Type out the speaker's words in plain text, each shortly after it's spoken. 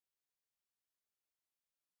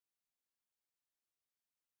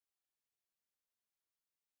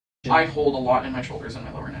I hold a lot in my shoulders and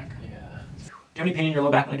my lower neck. Yeah. Do you have any pain in your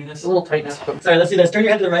low back when I do this? A little tightness. Sorry, let's do this. Turn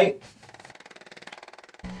your head to the right.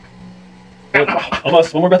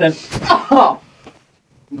 Almost. One more breath in.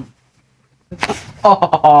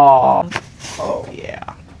 Oh, oh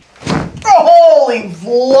yeah. Holy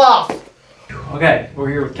fluff! Okay, we're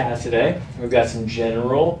here with Cass today. We've got some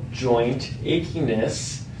general joint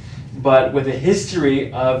achiness, but with a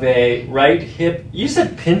history of a right hip. You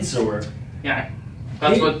said pincer. Yeah,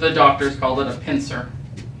 that's what the doctors called it, a pincer.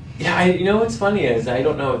 Yeah, you know what's funny is I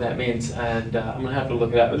don't know what that means, and I'm gonna have to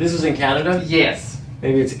look it up. But this was in Canada? Yes.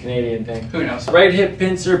 Maybe it's a Canadian thing. Who knows? Right hip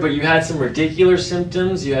pincer, but you had some radicular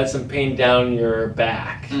symptoms. You had some pain down your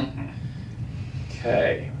back. Mm-hmm.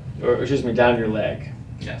 Okay, or excuse me, down your leg.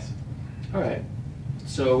 Yes. All right.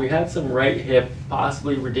 So we had some right hip,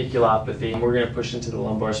 possibly radiculopathy. We're going to push into the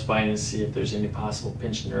lumbar spine and see if there's any possible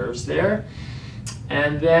pinched nerves there.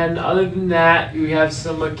 And then other than that, we have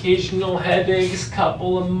some occasional headaches,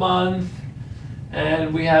 couple a month.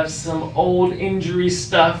 And we have some old injury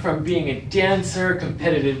stuff from being a dancer,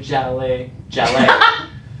 competitive ballet.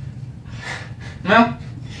 Well,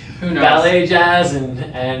 who knows? Ballet, jazz,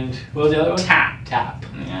 and what was the other one? Tap. Tap.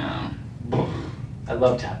 Yeah. I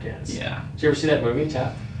love tap dance. Yeah. Did you ever see that movie,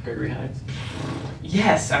 Tap? Gregory Hines?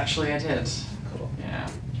 Yes, actually I did. Cool. Yeah.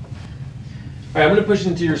 All right, I'm going to push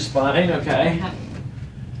into your spine, okay?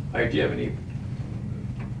 All right, do you have any?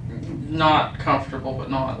 Not comfortable, but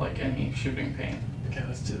not like any shooting pain. Okay,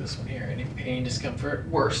 let's do this one here. Any pain, discomfort?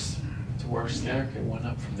 Worse. It's worse there. Okay, one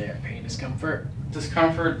up from there. Pain, discomfort.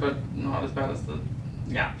 Discomfort, but not as bad as the...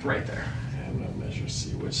 Yeah, right there. Okay, I'm going to measure,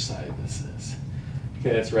 see which side this is.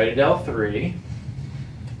 Okay, that's right at L3.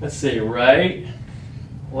 Let's see, right,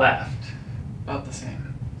 left. About the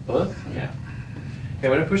same. Both? Yeah. Okay,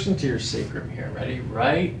 I'm going to push into your sacrum here. Ready?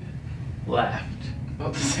 Right, left.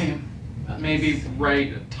 About the same. Maybe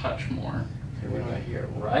right a touch more. Okay, what do I hear?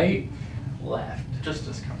 Right, left. Just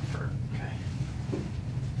discomfort. Okay.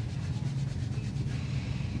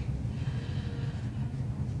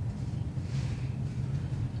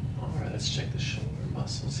 All right, let's check the shoulder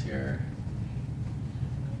muscles here.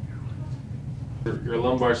 Your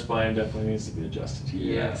lumbar spine definitely needs to be adjusted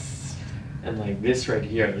here. Yes. And like this right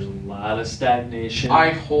here, there's a lot of stagnation. I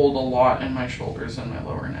hold a lot in my shoulders and my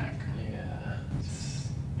lower neck. Yeah.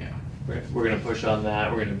 Yeah. We're going to push on that.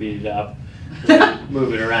 We're going to beat it up.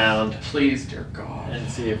 Move it around. Please, dear God. And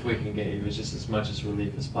see if we can get you just as much as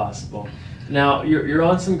relief as possible. Now, you're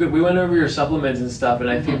on some good... We went over your supplements and stuff, and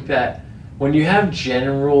I think that when you have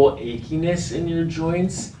general achiness in your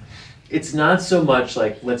joints, it's not so much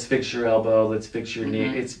like, let's fix your elbow, let's fix your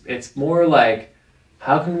knee. It's more like,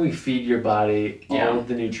 how can we feed your body all of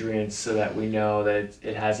the nutrients so that we know that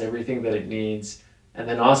it has everything that it needs, and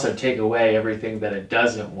then also take away everything that it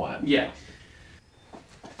doesn't want. Yeah.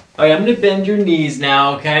 All right, I'm going to bend your knees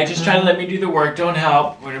now, okay? Just try to let me do the work. Don't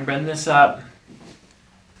help. We're going to bend this up.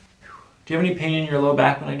 Do you have any pain in your low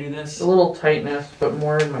back when I do this? A little tightness, but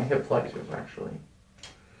more in my hip flexors, actually.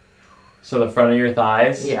 So the front of your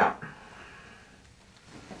thighs? Yeah.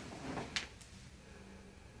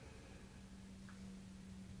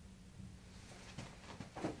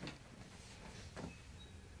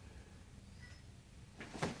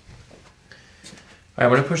 All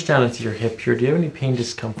right, I'm going to push down into your hip here. Do you have any pain,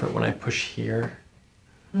 discomfort when I push here?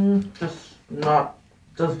 Just not...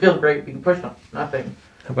 Doesn't feel great being pushed on. Nothing.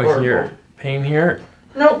 How about here? Pain here?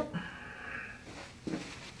 Nope.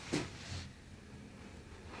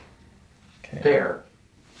 Okay. There.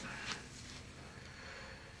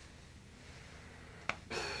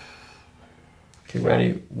 Okay,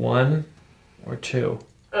 ready? 1 or 2?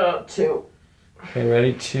 2. Okay,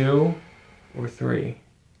 ready? 2 or 3?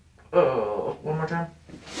 One more time.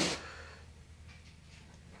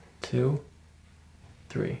 2,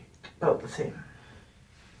 3. About the same.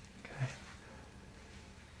 Okay.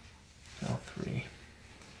 L3.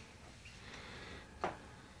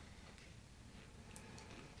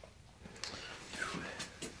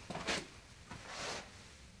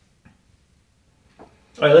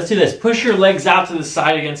 All right, let's do this. Push your legs out to the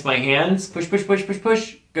side against my hands. Push, push, push, push,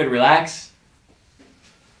 push. Good, relax.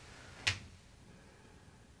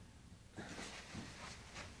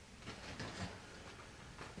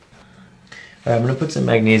 All right, I'm going to put some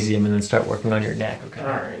magnesium and then start working on your neck, okay? All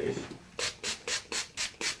right.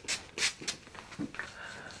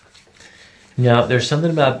 Now, there's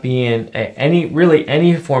something about being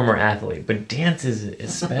any former athlete, but dances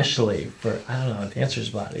especially for, I don't know,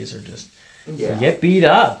 dancers' bodies are just, you get beat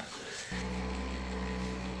up.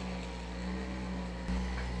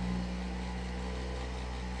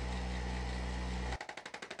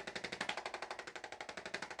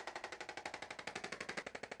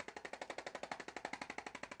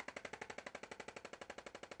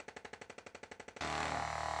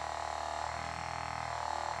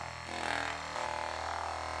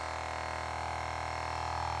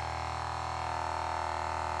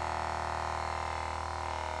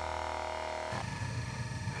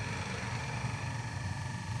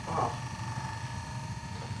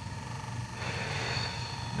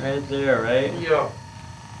 Right there, right? Yeah.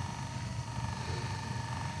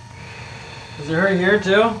 Does it hurt here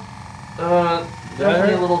too?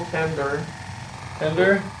 Definitely a little tender.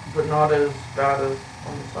 Tender? But not as bad as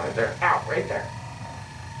on the side there. Ow, right there.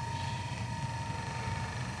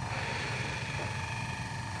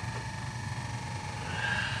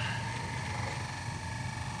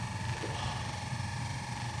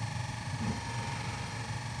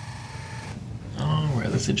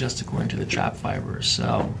 Alright, let's adjust according to the trap fibers.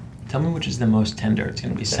 So, tell me which is the most tender. It's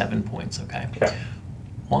going to be 7 points, okay? Okay.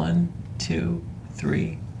 1, 2,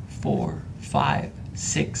 3, 4, 5,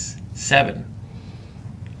 6, 7.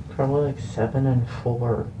 Probably like 7 and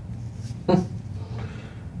 4.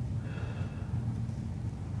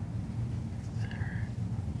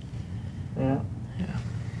 Yeah. Yeah.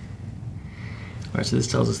 Alright, so this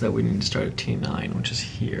tells us that we need to start at T9, which is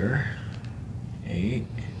here. 8.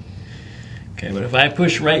 Okay, but if I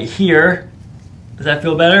push right here, does that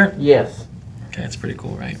feel better? Yes. Okay, that's pretty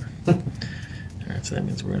cool, right? Alright, so that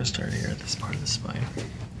means we're going to start here at this part of the spine.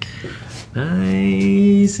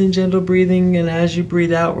 Nice and gentle breathing, and as you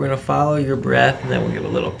breathe out, we're going to follow your breath, and then we'll give a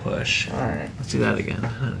little push. Alright. Let's do that again.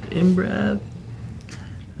 In breath,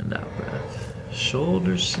 and out breath.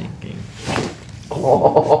 Shoulders sinking.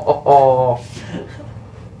 Oh,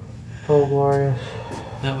 glorious.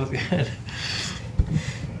 That was good.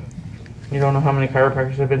 You don't know how many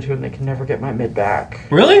chiropractors I've been to and they can never get my mid back.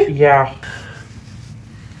 Really? Yeah.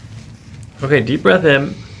 Okay, deep breath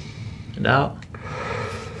in and out.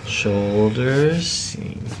 Shoulders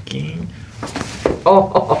sinking.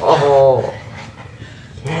 Oh,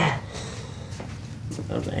 yes.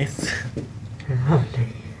 That was nice. Lovely.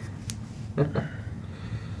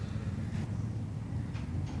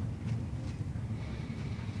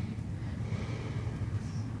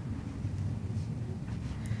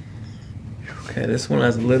 Okay, this one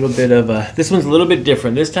has a little bit of a, this one's a little bit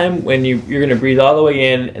different. This time when you're gonna breathe all the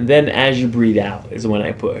way in, and then as you breathe out is when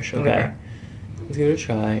I push, okay? Let's give it a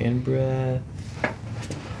try. In breath.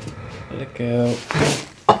 Let it go.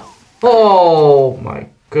 Oh my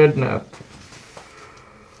goodness.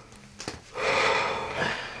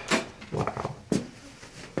 Wow.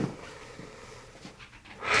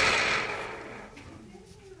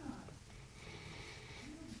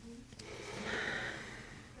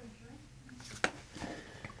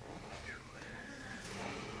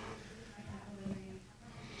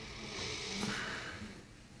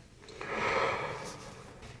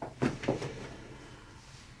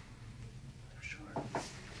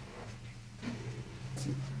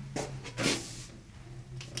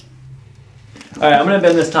 All right, I'm gonna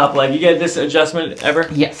bend this top leg. You get this adjustment ever?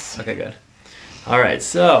 Yes. Okay, good. All right,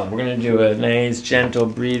 so we're gonna do a nice, gentle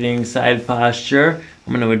breathing side posture.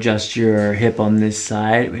 I'm gonna adjust your hip on this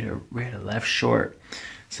side. We had a left short.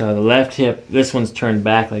 So the left hip, this one's turned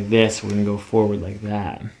back like this. We're gonna go forward like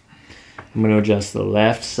that. I'm gonna adjust the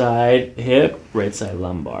left side hip, right side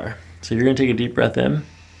lumbar. So you're gonna take a deep breath in,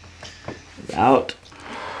 out.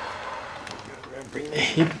 Bring the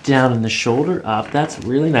hip down and the shoulder up. That's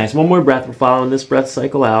really nice. One more breath. We're following this breath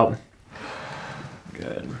cycle out.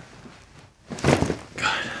 Good.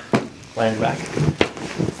 Good. Land back.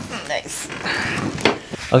 Nice.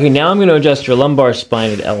 Okay, now I'm going to adjust your lumbar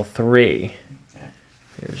spine at L3.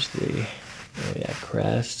 Here's the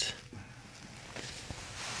crest.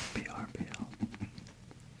 PRPL.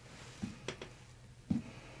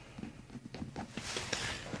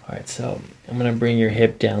 All right, so I'm going to bring your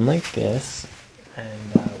hip down like this. And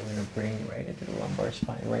we're going to bring right into the lumbar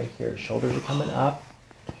spine right here. Shoulders are coming up.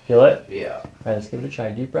 Feel it? Yeah. All right, let's give it a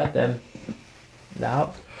try. Deep breath in. And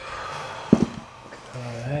out.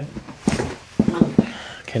 Good.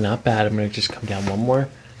 Okay, not bad. I'm going to just come down one more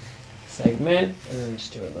segment. And then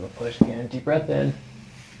just do a little push again. Deep breath in.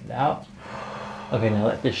 And out. Okay, now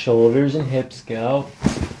let the shoulders and hips go.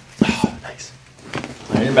 Oh, nice.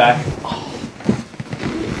 On your back.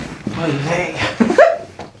 Oh, hey.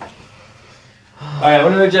 All right,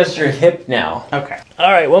 I'm going to adjust your hip now. Okay.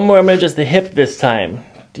 All right, one more. I'm going to adjust the hip this time.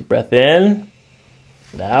 Deep breath in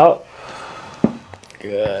and out.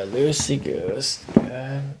 Good. Loosey goose.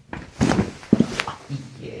 Good.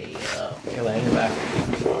 Yeah. Okay, lay on your back.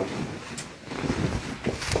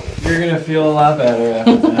 You're going to feel a lot better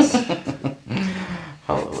after this.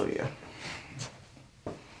 Hallelujah.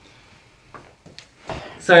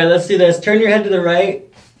 Sorry, let's do this. Turn your head to the right.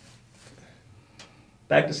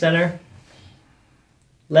 Back to center.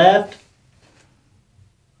 Left,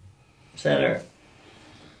 center.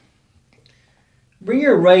 Bring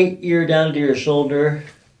your right ear down to your shoulder.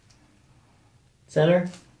 Center.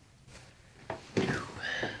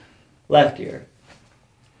 Left ear.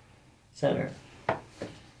 Center.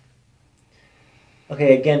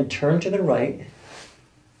 Okay, again, turn to the right.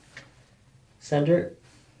 Center.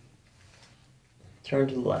 Turn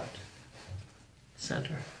to the left.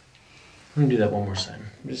 Center. I'm gonna do that one more time,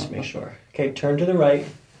 just to make sure. Okay, turn to the right.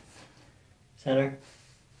 Center.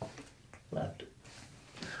 Left.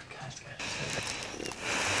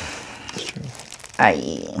 That's true.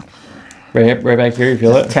 Aye. Right back here, you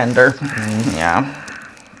feel it? Tender. Yeah.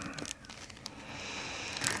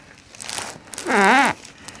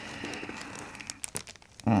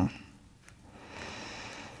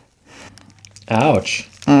 Ouch.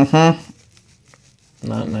 Mm-hmm.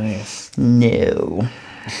 Not nice. No.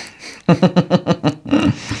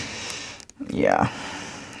 Yeah.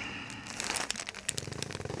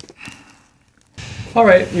 All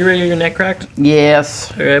right, you ready to get your neck cracked? Yes.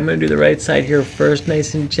 All right, I'm gonna do the right side here first,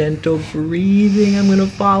 nice and gentle breathing. I'm gonna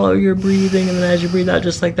follow your breathing, and then as you breathe out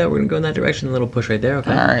just like that, we're gonna go in that direction. A little push right there,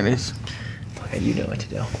 okay? Alrighties. Okay, you know what to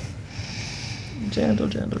do. Gentle,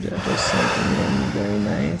 gentle, gentle, sinking in. Very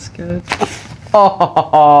nice, good.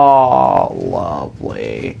 Oh,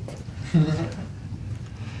 lovely.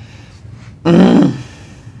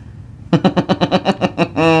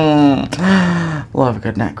 Love a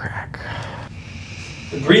good neck crack.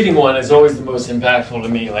 The breathing one is always the most impactful to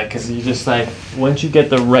me, like, because you just like, once you get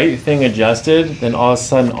the right thing adjusted, then all of a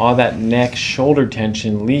sudden all that neck shoulder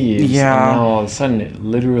tension leaves. Yeah. And now all of a sudden it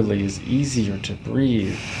literally is easier to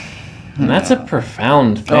breathe. And that's a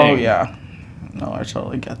profound thing. Oh, yeah. No, I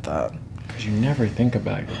totally get that. Because you never think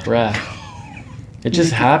about your breath. It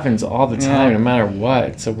just happens all the time, no matter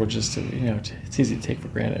what. So we're just, you know, it's easy to take for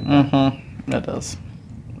granted. Mm-hmm. That does.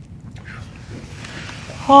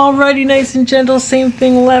 Alrighty, nice and gentle. Same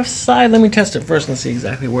thing, left side. Let me test it first and see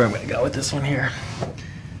exactly where I'm going to go with this one here.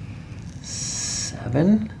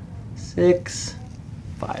 7, 6,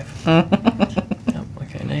 5. Yep,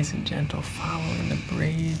 okay, nice and gentle. Following the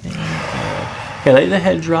breathing. Okay, let the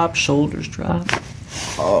head drop, shoulders drop.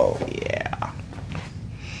 Oh, yeah.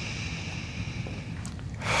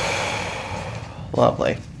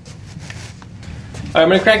 Lovely. Alright, I'm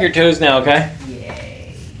going to crack your toes now, okay?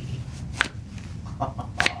 Yay.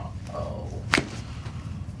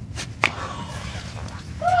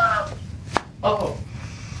 Oh.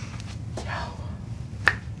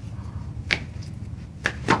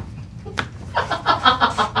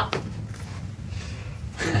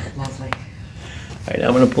 Lovely. Alright, now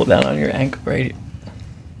I'm going to pull down on your ankle right here.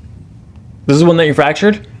 This is the one that you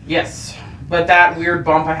fractured? Yes, but that weird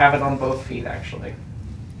bump, I have it on both feet, actually.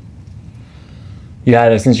 You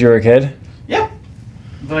had it since you were a kid? Yep.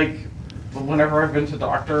 Like, whenever I've been to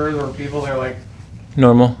doctors or people, they're like,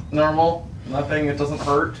 Normal. normal, nothing, it doesn't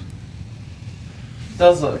hurt.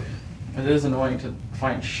 It is annoying to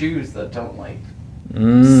find shoes that don't, like,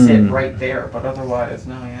 sit right there, but otherwise,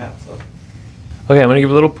 no, yeah, so. Okay, I'm going to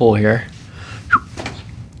give a little pull here.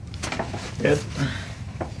 Good.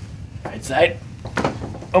 Right side.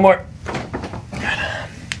 One more. Good.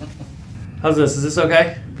 How's this? Is this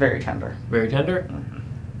okay? Very tender. Very tender?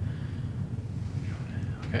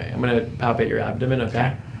 Okay, I'm going to palpate your abdomen,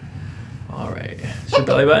 okay? All right. Is your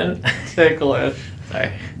belly button? Ticklish.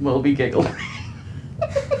 Sorry. Will be giggling.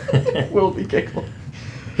 Will be giggling.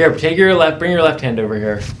 Here, bring your left hand over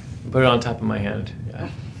here. Put it on top of my hand. Yeah.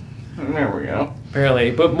 There we go. Apparently,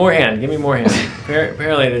 but more hand. Give me more hand.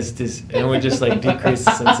 Apparently, this, and we just like decrease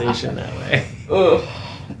the sensation that way. Ugh.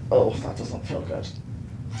 Oh, that doesn't feel good.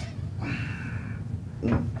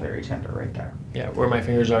 Very tender right there. Yeah, where my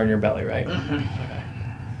fingers are in your belly, right? Mm-hmm. Okay.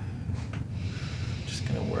 Just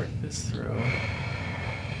gonna work this through.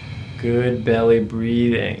 Good belly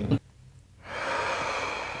breathing.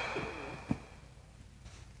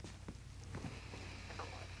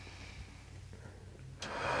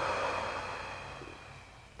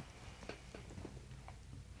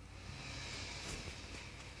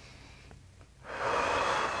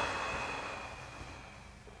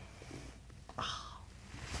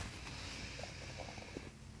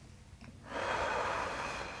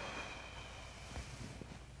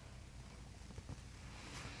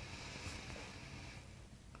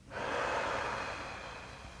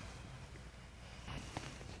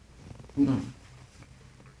 Mm.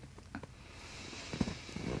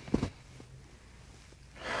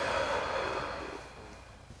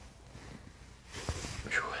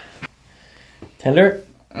 Tender?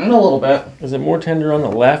 A little bit. Is it more tender on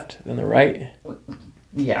the left than the right?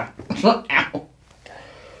 Yeah. Ow.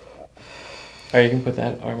 Alright, you can put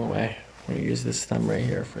that arm away. We're gonna use this thumb right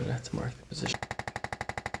here for that to mark the position.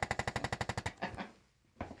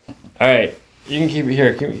 Alright, you can keep it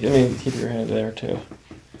here. Keep your hand there too.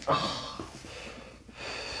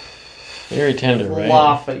 Very tender, right?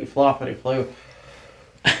 Floppity, floppity, flu.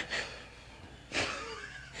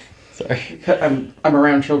 Sorry. I'm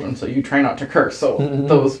around children, so you try not to curse. So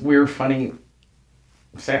those weird, funny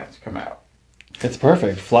sounds come out. It's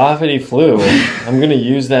perfect. Floppity flu. I'm going to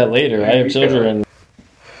use that later. I have children.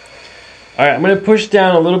 All right, I'm going to push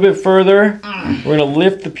down a little bit further. We're going to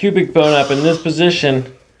lift the pubic bone up in this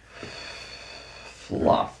position.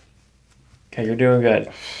 Fluff. Okay, you're doing good.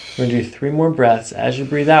 We're going to do 3 more breaths. As you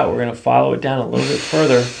breathe out, we're going to follow it down a little bit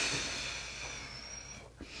further.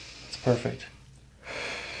 It's perfect.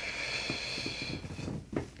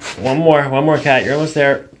 One more, Kat. You're almost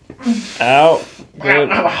there. Out.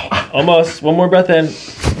 Good. Almost. One more breath in.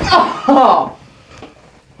 Oh,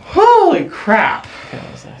 holy crap. Okay,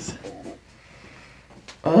 that was nice.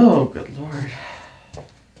 Oh, good Lord.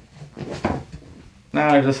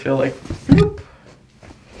 Now I just feel like, bloop.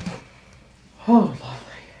 Oh, lovely.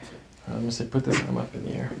 I'm going to say put this arm up in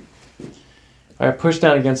the air. All right, push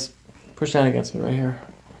down against me right here.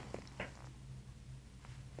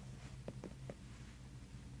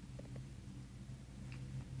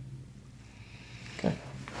 Okay.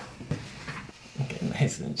 Okay,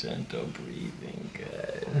 nice and gentle breathing.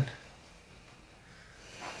 Good.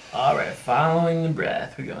 All right, following the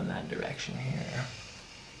breath, we go in that direction here.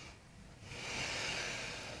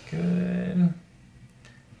 Good.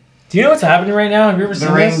 Do you know what's happening right now? Have you ever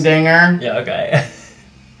seen this? The ring dinger. Yeah, okay.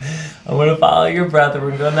 I'm going to follow your breath. We're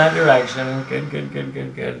going to go in that direction.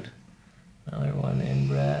 Good. Another one, in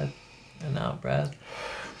breath and out breath.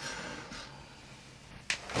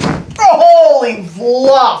 Holy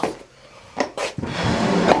fluff!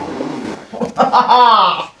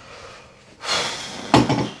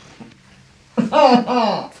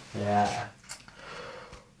 Yeah.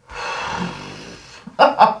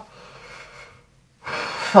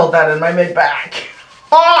 Felt that in my mid-back.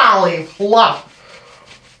 Holy fluff!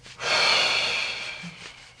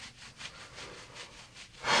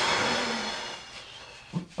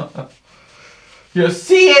 You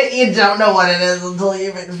see it, you don't know what it is until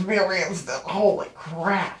you've experienced it. Holy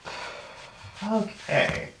crap.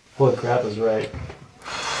 Okay. Holy crap is right.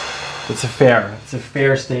 It's a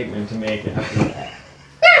fair statement to make after that.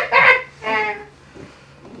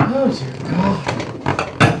 Oh dear God.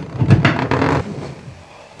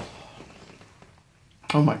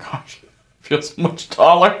 Oh my gosh. I feel so much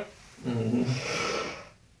taller. Mm-hmm.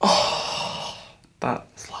 Oh,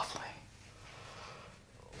 that's lovely.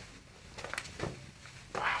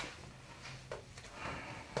 Wow.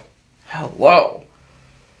 Hello.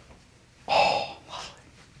 Oh, lovely.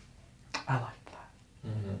 I like that.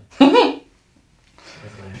 Mm-hmm. All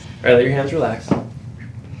right, let your hands relax.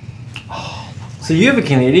 Oh, so you have a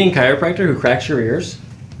Canadian chiropractor who cracks your ears?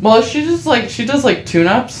 well, she does like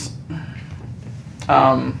tune-ups.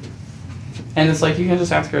 And it's like, you can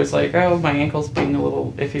just ask her, it's like, oh, my ankle's being a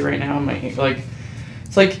little iffy right now.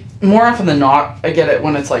 It's like, more often than not, I get it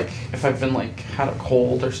when it's like, if I've been like, had a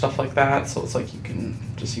cold or stuff like that. So it's like,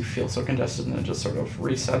 you feel so congested and it just sort of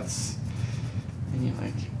resets. And you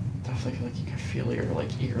like, definitely feel like you can feel your like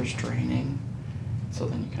ears draining. So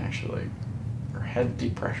then you can actually like, your head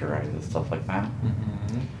depressurize and stuff like that.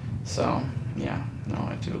 Mm-hmm. So, yeah, no,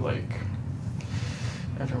 I do like,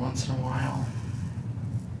 every once in a while.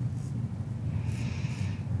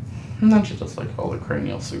 And then she does like all the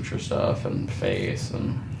cranial suture stuff and face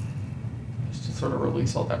and just to sort of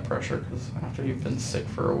release all that pressure because after you've been sick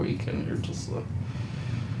for a week and you're just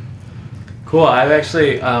Cool. I've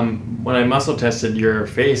actually, when I muscle tested your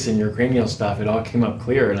face and your cranial stuff, it all came up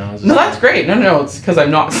clear, and I was just no, that's great. No, it's because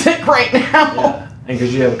I'm not sick right now. Yeah, and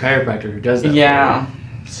because you have a chiropractor who does that. Yeah.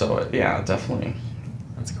 So yeah, definitely.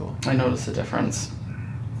 That's cool. I noticed the difference.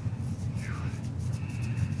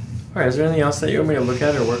 All right, is there anything else that you want me to look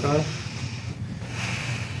at or work on?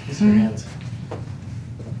 These are your hands.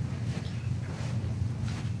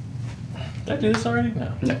 Did I do this already?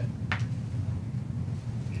 No. No.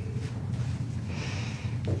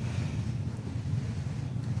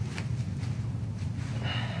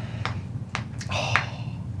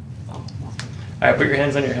 All right, put your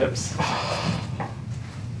hands on your hips.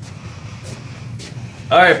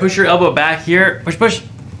 All right, push your elbow back here. Push.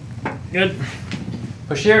 Good.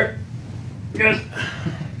 Push here. Good.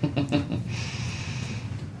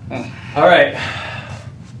 All right.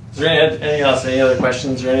 Is there anything else? Any other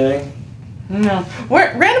questions or anything? No.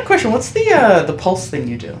 Random question. What's the pulse thing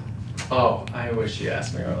you do? Oh, I wish you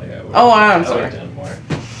asked me earlier. I'm sorry. I would have done more.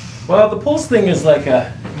 Well, the pulse thing is like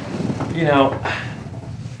a,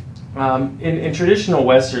 in traditional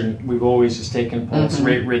Western, we've always just taken pulse,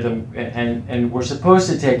 rate, rhythm, and we're supposed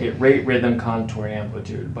to take it rate, rhythm, contour,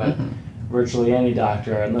 amplitude, but virtually any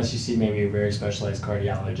doctor, unless you see maybe a very specialized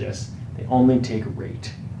cardiologist, they only take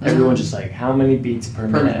rate. Everyone's just like, how many beats per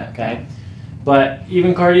minute, okay? But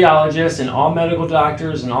even cardiologists and all medical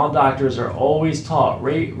doctors and all doctors are always taught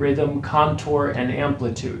rate, rhythm, contour, and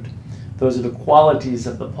amplitude. Those are the qualities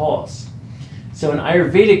of the pulse. So in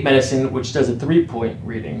Ayurvedic medicine, which does a 3-point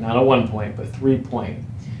reading, not a 1-point, but 3-point,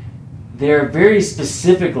 they're very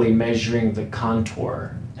specifically measuring the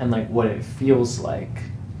contour and like what it feels like.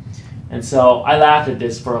 And so I laughed at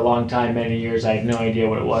this for a long time, many years. I had no idea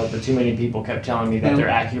what it was, but too many people kept telling me that their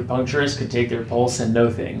acupuncturist could take their pulse and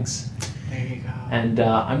know things. There you go. And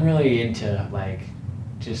I'm really into like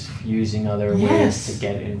just using other ways to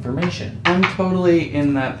get information. I'm totally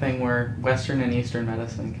in that thing where Western and Eastern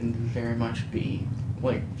medicine can very much be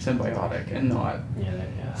like symbiotic and not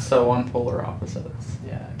so on polar opposites.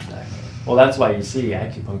 Yeah, exactly. Well, that's why you see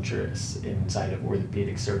acupuncturists inside of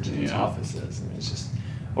orthopedic surgeons' offices. I mean, it's just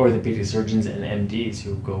orthopedic surgeons and MDs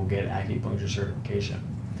who go get acupuncture certification.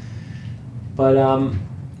 But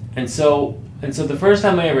and so the first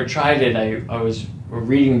time I ever tried it, I was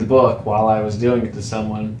reading the book while I was doing it to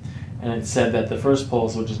someone, and it said that the first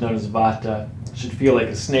pulse, which is known as Vata, should feel like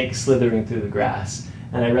a snake slithering through the grass.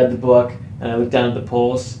 And I read the book, and I looked down at the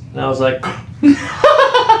pulse, and I was like, it's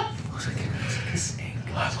like a snake.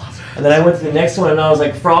 I love it. And then I went to the next one, and I was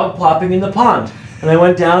like, frog plopping in the pond. And I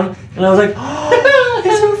went down, and I was like, oh,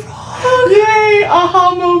 it's a frog! Yay!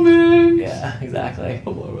 Aha moment! Yeah, exactly.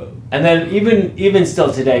 And then even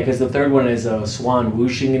still today, because the third one is a swan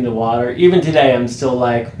whooshing in the water, even today I'm still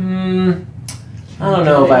like, I don't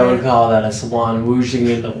know if I would call that a swan whooshing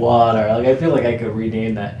in the water. Like, I feel like I could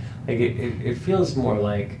rename that. Like, it feels more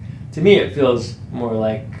like, to me it feels more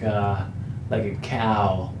like a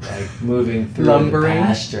cow, like moving through the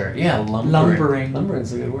pasture. Yeah, lumbering.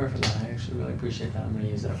 Lumbering's a good word for that. I actually really appreciate that. I'm going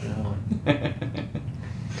to use that from now on.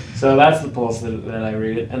 So that's the pulse that I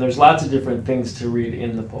read it, and there's lots of different things to read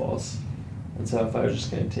in the pulse. And so if I was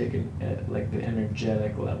just going to take like the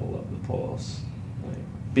energetic level of the pulse, like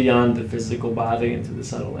beyond the physical body into the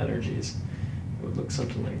subtle energies, it would look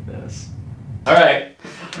something like this. All right.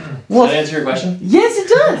 Well, does that answer your question? Yes, it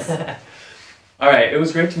does. All right. It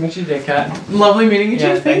was great to meet you today, Kat. Lovely meeting you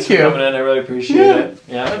too. Thanks Thank for you. coming in. I really appreciate it.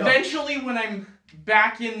 Yeah. Eventually, when I'm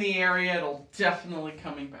back in the area, it'll definitely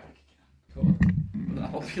coming back again. Cool.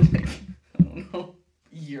 That'll be like, I don't know,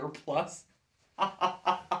 year plus. All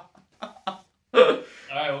right,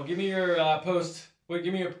 well, give me your post. Wait,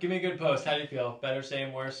 give me a good post. How do you feel? Better,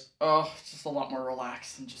 same, worse? Oh, just a lot more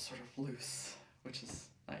relaxed and just sort of loose, which is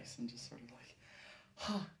nice and just sort of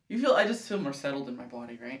like, I just feel more settled in my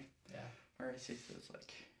body, right? Yeah. Whereas it feels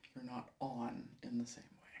like you're not on in the same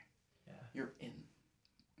way. Yeah. You're in.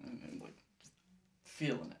 And like, just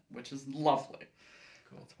feeling it, which is lovely.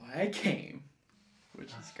 Cool. That's why I came. Which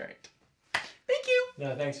is great. Thank you.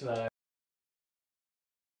 No, thanks for that.